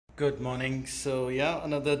Good morning. So yeah,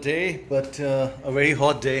 another day, but a very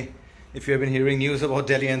hot day. If you have been hearing news about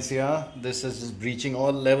Delhi NCR, this is just breaching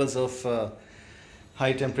all levels of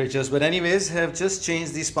high temperatures. But anyways, have just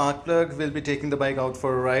changed the spark plug. We'll be taking the bike out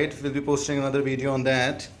for a ride. We'll be posting another video on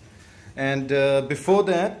that. And before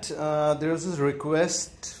that, there was this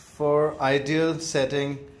request for ideal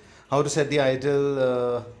setting, how to set the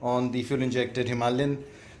ideal on the fuel injected Himalayan.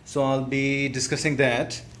 So I'll be discussing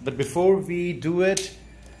that. But before we do it,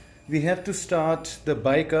 we have to start the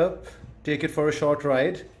bike up, take it for a short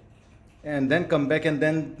ride, and then come back and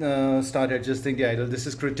then start adjusting the idle. This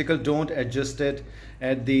is critical. Don't adjust it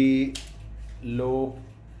at the cold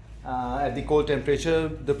temperature.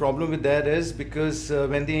 The problem with that is because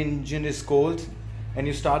when the engine is cold and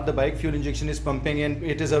you start the bike, fuel injection is pumping and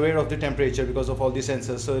it is aware of the temperature because of all the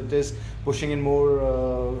sensors, so it is pushing in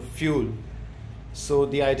more fuel. So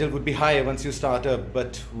the idle would be high once you start up,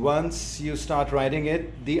 but once you start riding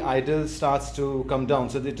it, the idle starts to come down.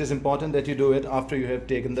 So it is important that you do it after you have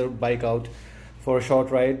taken the bike out for a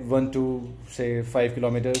short ride, 1 to say 5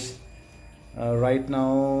 kilometers. Right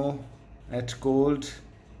now at cold,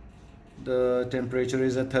 the temperature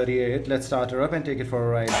is at 38. Let's start her up and take it for a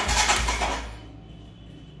ride.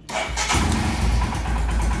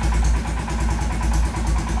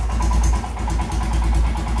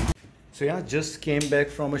 So yeah, just came back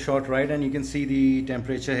from a short ride and you can see the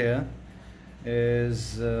temperature here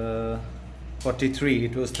is 43.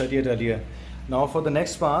 It was 38 earlier. Now for the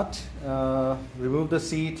next part, remove the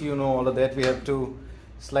seat, you know, all of that. We have to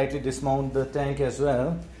slightly dismount the tank as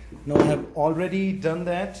well. Now I have already done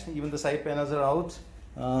that. Even the side panels are out.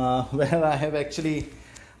 Well, I have actually,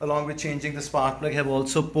 along with changing the spark plug, have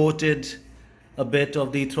also ported a bit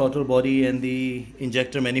of the throttle body and the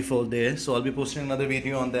injector manifold there. So I'll be posting another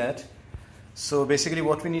video on that. So basically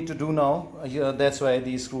what we need to do now, that's why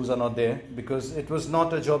these screws are not there, because it was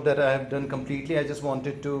not a job that I have done completely. I just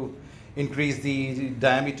wanted to increase the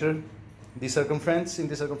diameter, the circumference,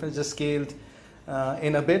 just scaled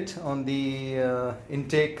in a bit on the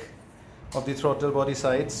intake of the throttle body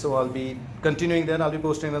side. So I'll be continuing that. I'll be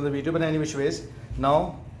posting another video, but any which ways,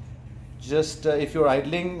 now just if you're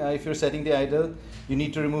idling, if you're setting the idle, you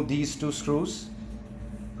need to remove these two screws.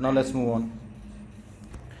 Now let's move on.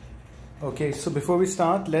 Okay, so before we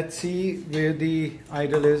start, let's see where the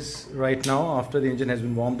idle is right now after the engine has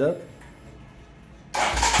been warmed up.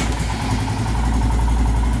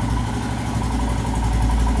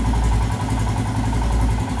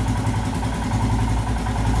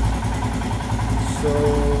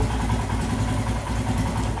 So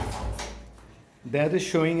that is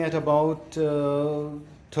showing at about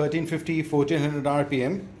 1350, 1400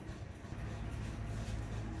 RPM.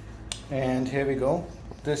 And here we go.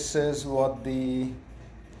 This is what the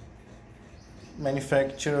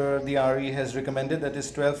manufacturer, the RE, has recommended. That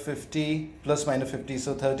is 1250 plus minus 50,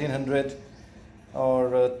 so 1300 or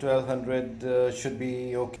 1200 should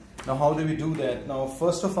be okay. Now how do we do that? Now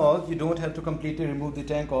first of all, you don't have to completely remove the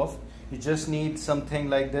tank off. You just need something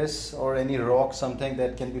like this or any rock, something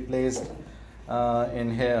that can be placed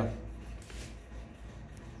in here,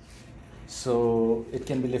 so it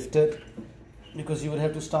can be lifted, because you would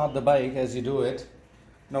have to start the bike as you do it.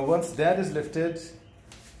 Now once that is lifted,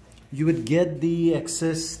 you would get the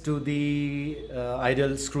access to the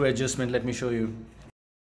idle screw adjustment. Let me show you.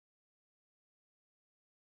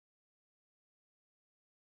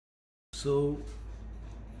 So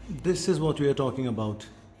this is what we are talking about.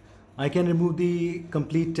 I can remove the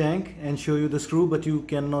complete tank and show you the screw, but you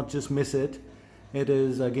cannot just miss it. It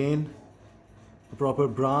is again a proper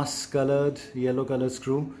brass colored, yellow colored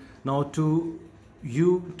screw. Now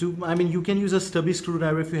you can use a stubby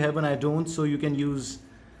screwdriver if you have one. I don't, so you can use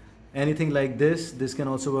anything like this. This can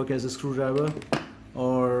also work as a screwdriver,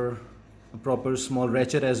 or a proper small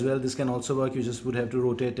ratchet as well. This can also work. You just would have to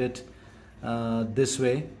rotate it this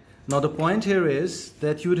way. Now the point here is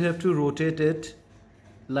that you would have to rotate it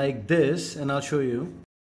like this, and I'll show you.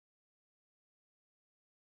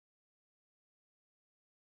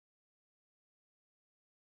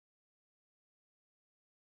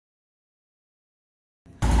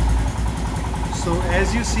 So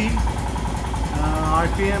as you see,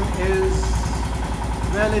 RPM is,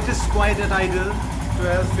 well, it is quite at idle,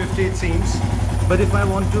 1250 it seems. But if I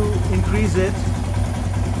want to increase it,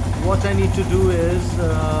 what I need to do is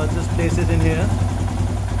just place it in here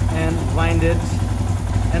and wind it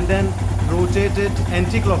and then rotate it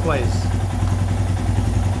anti-clockwise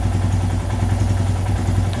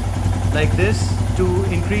like this to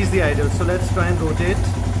increase the idle. So let's try and rotate.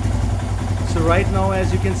 So right now,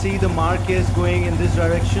 as you can see, the mark is going in this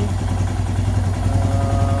direction.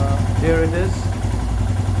 There it is.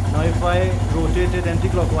 Now if I rotate it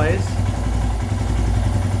anti-clockwise,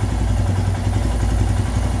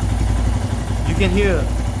 you can hear.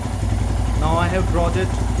 Now I have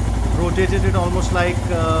rotated it almost like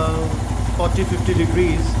 40-50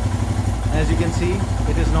 degrees. As you can see,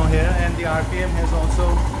 it is now here, and the RPM has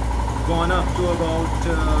also gone up to about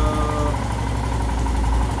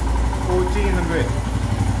 1400,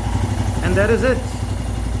 and that is it.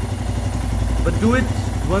 But do it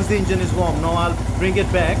once the engine is warm. Now I'll bring it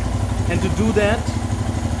back, and to do that,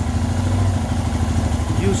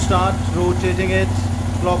 you start rotating it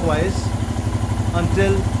clockwise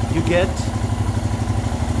until you get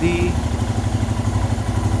the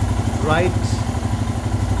right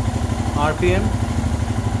RPM.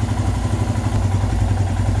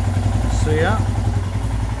 So yeah,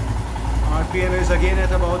 RPM is again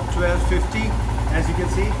at about 1250, as you can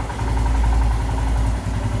see.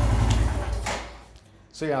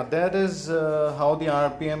 So yeah, that is how the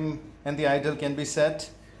RPM and the idle can be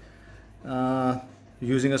set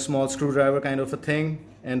using a small screwdriver kind of a thing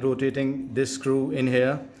and rotating this screw in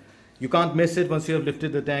here. You can't miss it once you have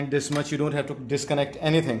lifted the tank this much. You don't have to disconnect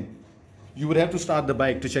anything. You would have to start the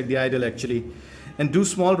bike to check the idle actually, and do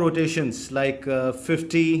small rotations like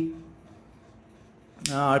 50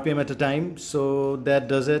 RPM at a time. So that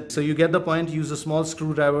does it. So you get the point. Use a small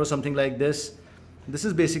screwdriver or something like this. This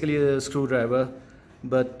is basically a screwdriver,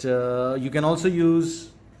 but you can also use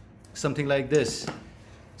something like this.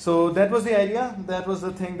 So that was the idea. That was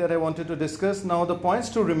the thing that I wanted to discuss. Now the points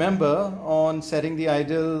to remember on setting the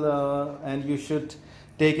idle and you should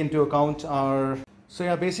take into account are, so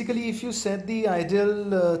yeah, basically if you set the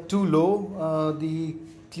idle too low, the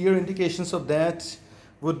clear indications of that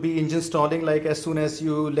would be engine stalling. Like as soon as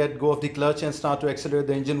you let go of the clutch and start to accelerate,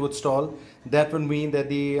 the engine would stall. That would mean that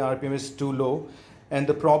the RPM is too low. And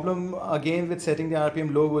the problem again with setting the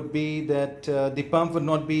RPM low would be that the pump would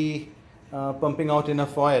not be pumping out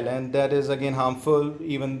enough oil, and that is again harmful.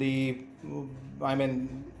 Even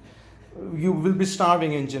you will be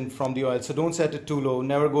starving engine from the oil. So don't set it too low.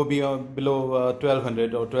 Never go below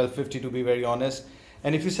 1200 or 1250 to be very honest.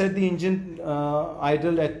 And if you set the engine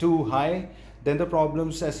idle at too high, then the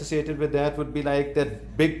problems associated with that would be like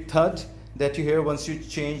that big thud that you hear once you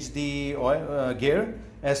change the oil gear.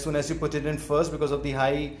 As soon as you put it in first, because of the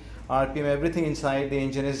high RPM, everything inside the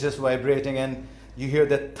engine is just vibrating and you hear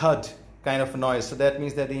that thud kind of noise. So that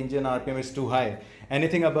means that the engine RPM is too high.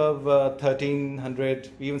 Anything above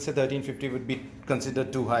 1300, even say 1350 would be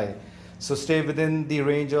considered too high. So stay within the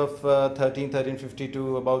range of 1350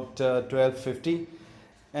 to about 1250.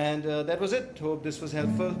 And that was it. Hope this was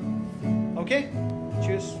helpful. Okay,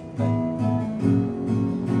 cheers. Bye.